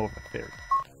thing, it's more of a theory.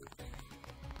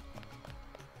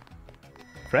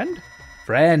 Friend?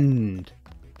 Friend!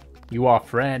 You are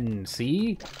friend,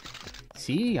 see?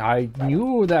 See? I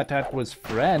knew that was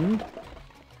friend.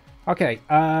 Okay,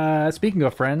 speaking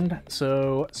of friend,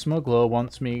 so Smuggler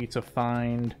wants me to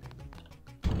find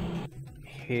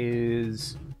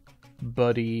his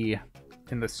buddy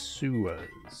in the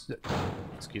sewers.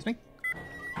 Excuse me?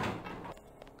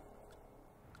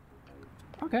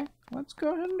 Okay, let's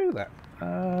go ahead and do that.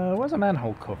 Where's a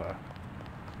manhole cover?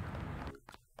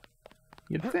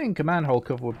 You'd think a manhole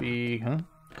cover would be, huh?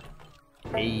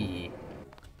 Hey.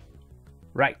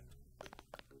 Right.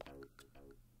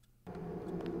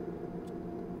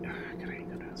 I hate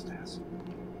going downstairs.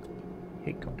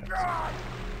 Hate going downstairs.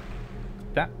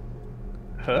 That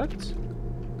hurt?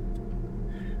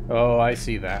 Oh, I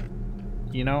see that.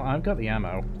 You know, I've got the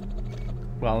ammo.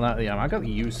 Well, not the ammo, I've got the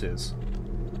uses.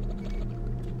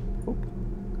 Oop.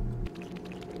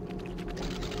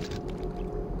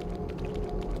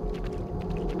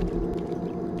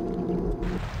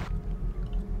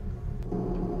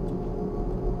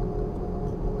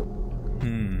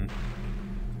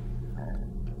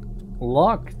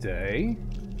 Lock day?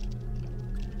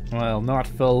 Well, not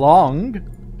for long.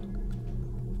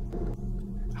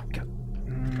 Oh, God.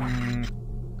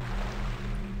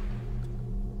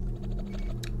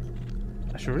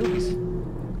 I should really be...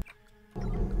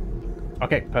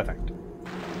 Okay, perfect.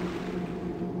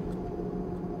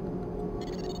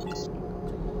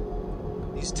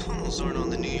 These tunnels aren't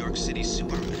on the New York City sewer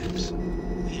maps.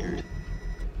 Weird.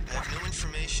 I have no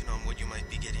information on what you might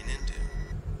be getting into.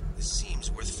 This seems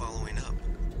worth following up.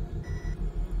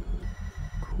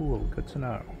 Cool, good to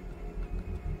know.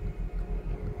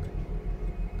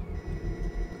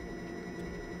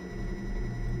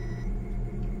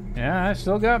 Yeah, I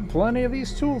still got plenty of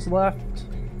these tools left.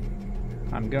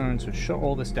 I'm going to shut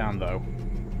all this down, though.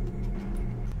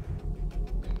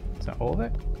 Is that all of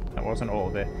it? That wasn't all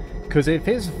of it. Because if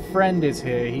his friend is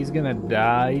here, he's gonna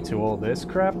die to all this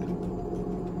crap.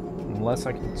 Unless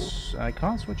I can... I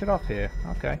can't switch it off here.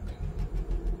 Okay.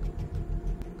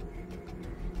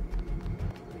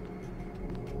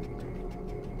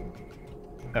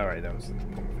 Alright, that was...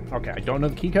 Okay, I don't know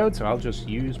the key code, so I'll just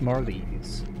use more of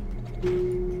these.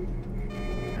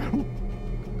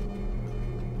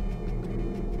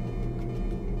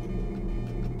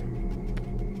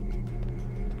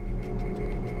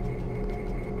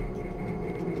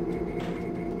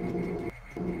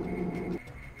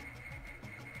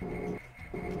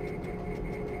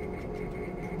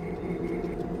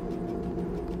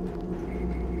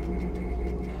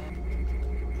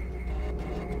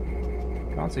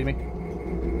 Can't see me.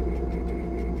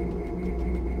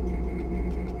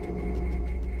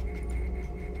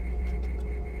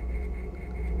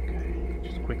 Okay,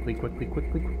 just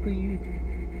quickly.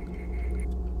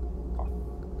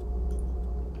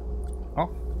 Off.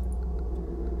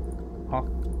 Off.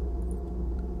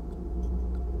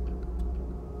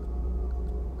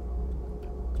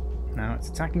 Now it's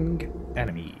attacking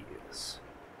enemies.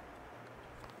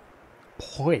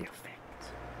 Perfect.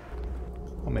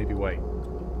 Or maybe wait.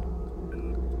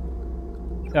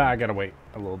 I gotta wait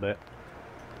a little bit.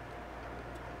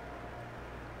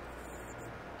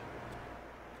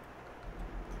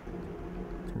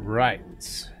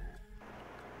 Right.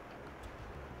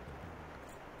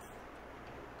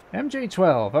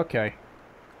 MJ12, okay.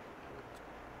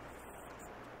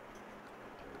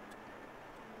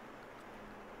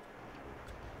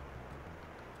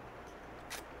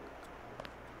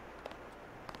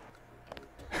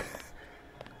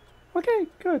 Okay,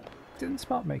 good. Didn't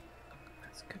spot me.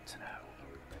 That's good to know.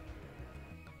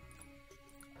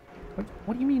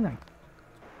 What do you mean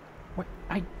What?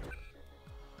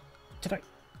 Did I?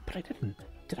 But I didn't.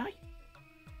 Did I?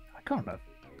 I can't remember.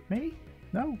 Maybe?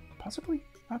 No? Possibly?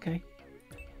 Okay.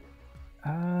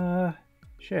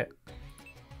 Shit.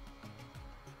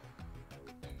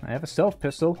 I have a stealth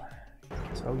pistol.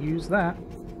 Guess I'll use that.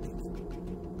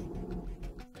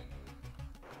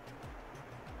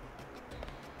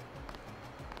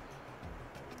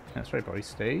 That's right, buddy.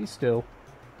 Stay still.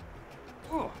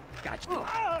 Oh, gotcha.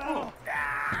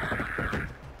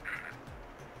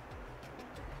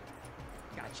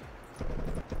 Gotcha.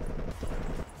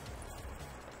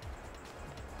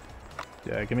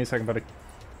 Yeah, give me a second, buddy.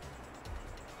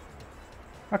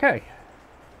 Okay.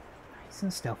 Nice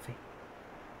and stealthy.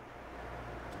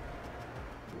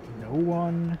 No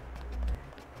one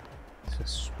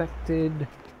suspected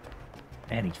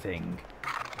anything.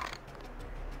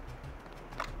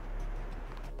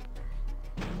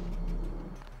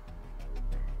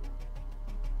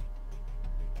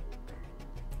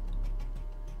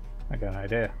 I got an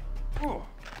idea. Oh.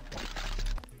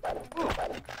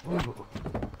 Ooh.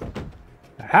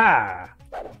 Aha!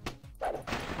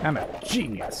 I'm a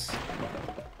genius.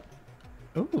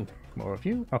 Ooh, more of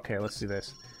you? Okay, let's do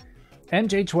this.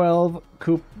 MJ12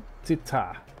 Coup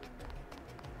d'etat.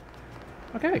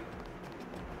 Okay.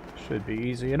 Should be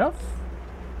easy enough.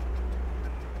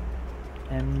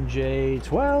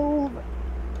 MJ12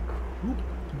 Coup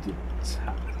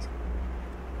d'etat.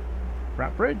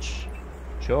 Wrap bridge?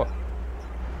 Sure.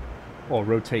 Or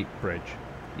rotate bridge,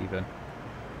 even.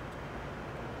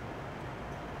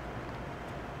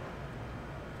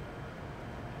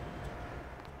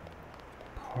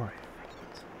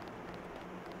 Perfect.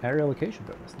 Area location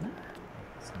bonus.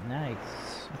 Nice.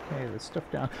 Nice. Okay, there's stuff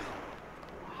down.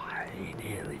 I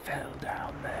nearly fell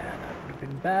down there. That would have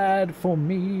been bad for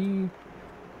me.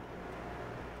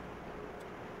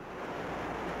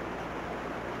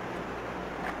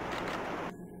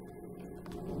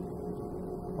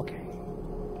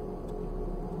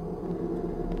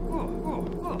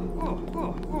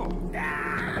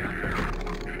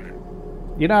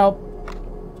 You know,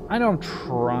 I know I'm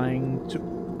trying to...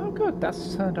 Oh, good,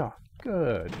 that's turned off.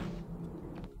 Good.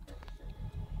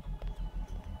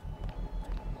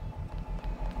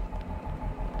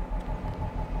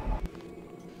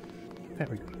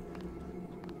 Very good.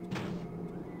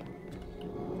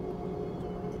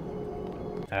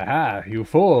 Aha, you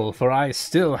fool, for I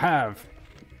still have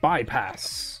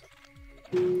bypass.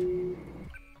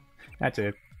 That's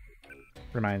it.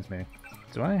 Reminds me.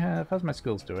 Do I have... How's my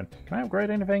skills doing? Can I upgrade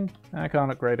anything? I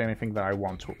can't upgrade anything that I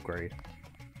want to upgrade.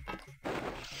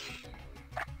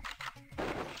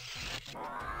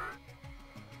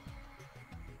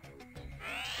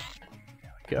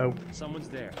 There we go. Someone's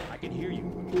there. I can hear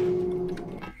you.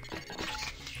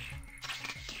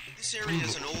 This area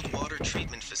is an old water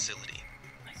treatment facility.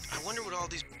 I wonder what all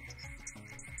these...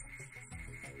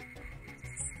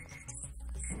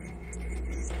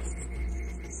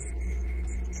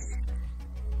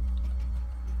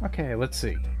 Okay, let's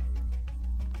see.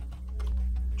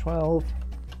 12.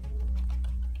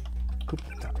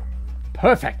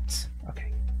 Perfect!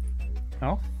 Okay.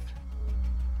 Off.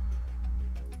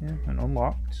 Yeah, and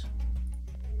unlocked.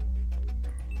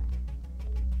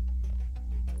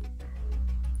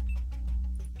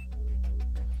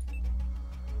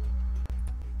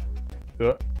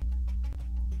 Oh,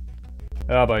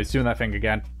 but he's doing that thing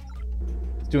again.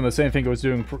 He's doing the same thing I was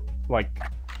doing, for, like,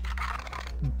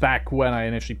 back when I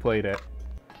initially played it.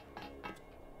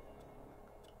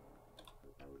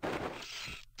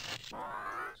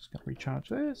 Just gonna recharge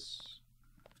this.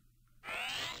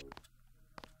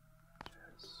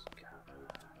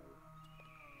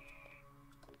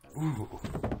 Ooh.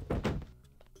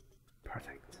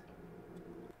 Perfect.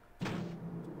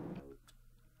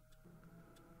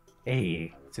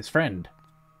 Hey, it's his friend.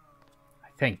 I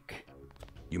think.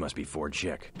 You must be Ford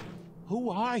Chick. Who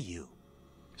are you?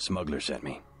 Smuggler sent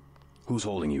me. Who's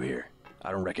holding you here?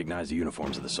 I don't recognize the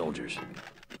uniforms of the soldiers.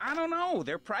 I don't know.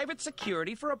 They're private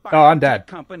security for a I'm dead.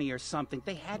 company or something.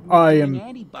 They had I me am doing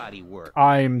antibody work.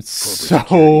 I'm Corporate so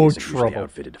security isn't usually trouble.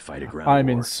 outfitted to fight a ground I'm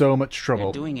war. in so much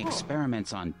trouble. They're doing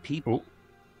experiments on people.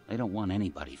 They don't want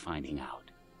anybody finding out.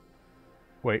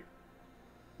 Wait.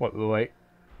 What? Wait.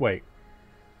 Wait.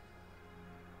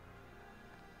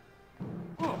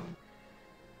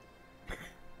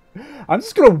 I'm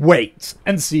just gonna wait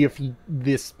and see if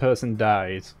this person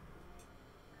dies.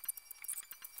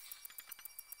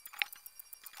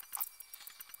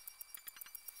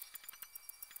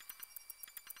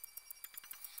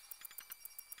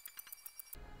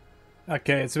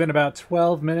 Okay, it's been about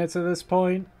 12 minutes at this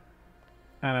point,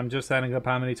 and I'm just adding up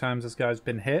how many times this guy's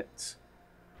been hit.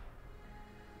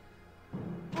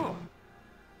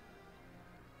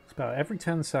 It's about every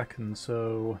 10 seconds,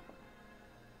 so...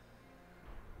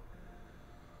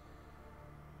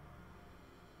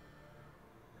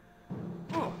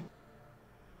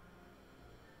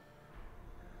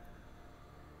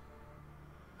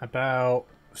 About...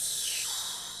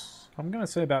 I'm gonna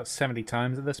say about 70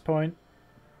 times at this point.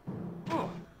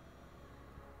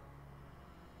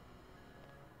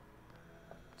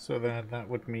 So then that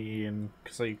would mean...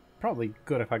 Because I probably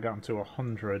good if I got into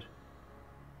 100.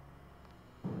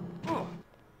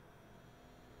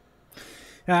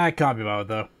 I can't be bothered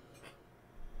though.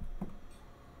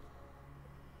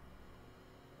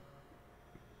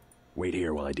 Wait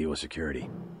here while I deal with security.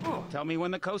 Tell me when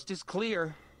the coast is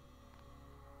clear.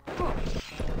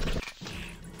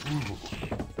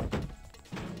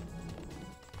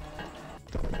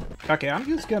 Okay, I'm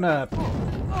just gonna...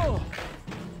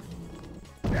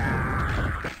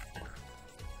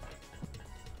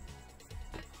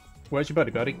 Where's your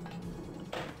buddy?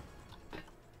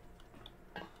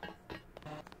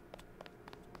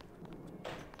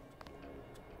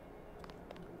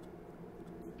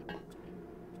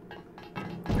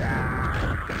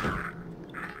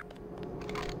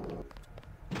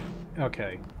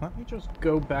 Okay, let me just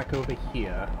go back over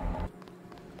here.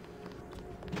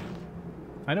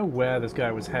 I know where this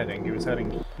guy was heading. He was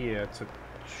heading here to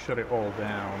shut it all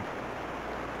down.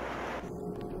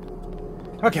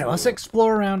 Okay, let's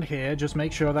explore around here. Just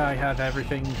make sure that I have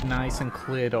everything nice and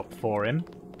cleared up for him.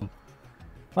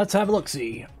 Let's have a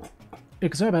look-see.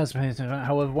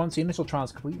 However, once the initial trial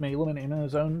is complete, may eliminate him in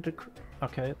his own...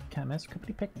 Okay, can't miss.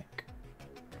 Company picnic.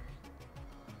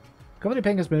 Company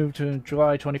picnic has moved to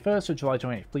July 21st to July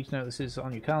 28th. Please note this is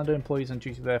on your calendar. Employees and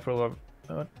duty therefore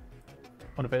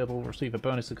unavailable will receive a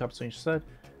bonus to compensation said.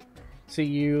 See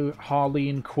you,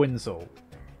 Harleen Quinzel.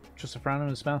 Just a frown on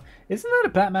the smell. Isn't that a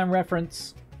Batman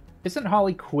reference? Isn't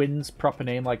Harley Quinn's proper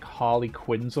name like Harley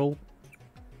Quinzel?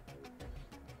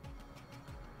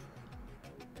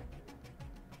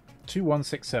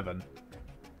 $2167.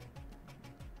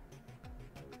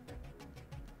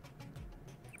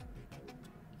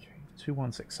 Okay,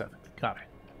 2167. Got it.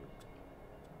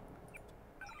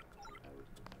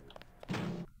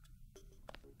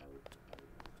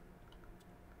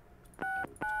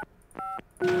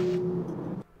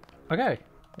 Okay,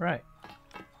 right.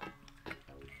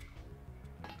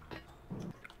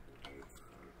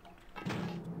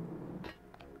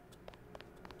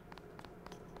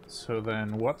 So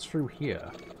then, what's through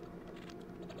here?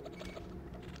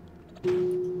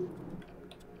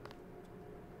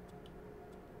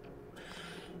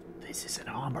 This is an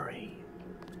armory.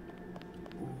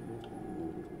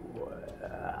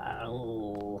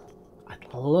 Ooh,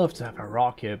 I'd love to have a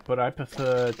rocket, but I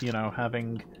prefer, you know,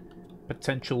 having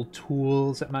potential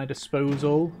tools at my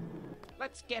disposal.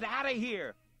 Let's get out of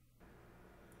here!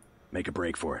 Make a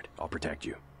break for it. I'll protect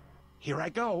you. Here I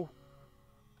go.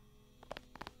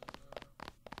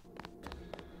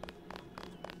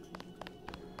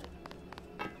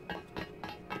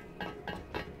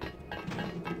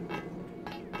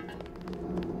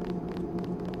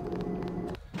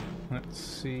 Let's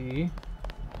see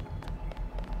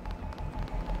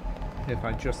if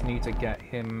I just need to get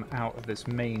him out of this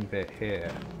main bit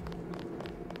here.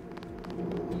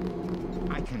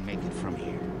 I can make it from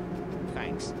here.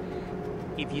 Thanks.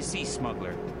 If you see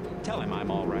Smuggler, tell him I'm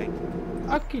all right.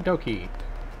 Okie dokie.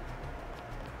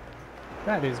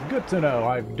 That is good to know.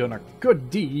 I've done a good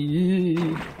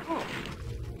deed.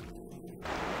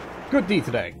 Good deed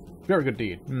today. Very good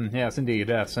deed. Yes, indeed.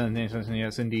 Yes,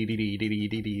 yes, indeed.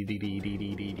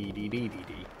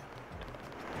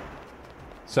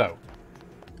 So,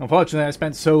 unfortunately, I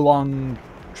spent so long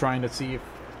trying to see if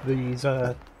these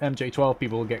MJ-12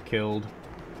 people will get killed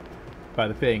by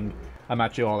the thing. I'm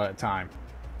actually all out of time.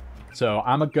 So,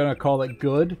 I'm gonna call it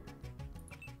good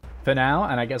for now,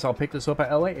 and I guess I'll pick this up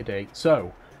at a later date.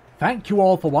 So, thank you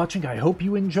all for watching. I hope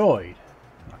you enjoyed.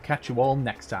 I'll catch you all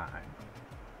next time.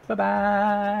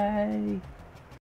 Bye-bye!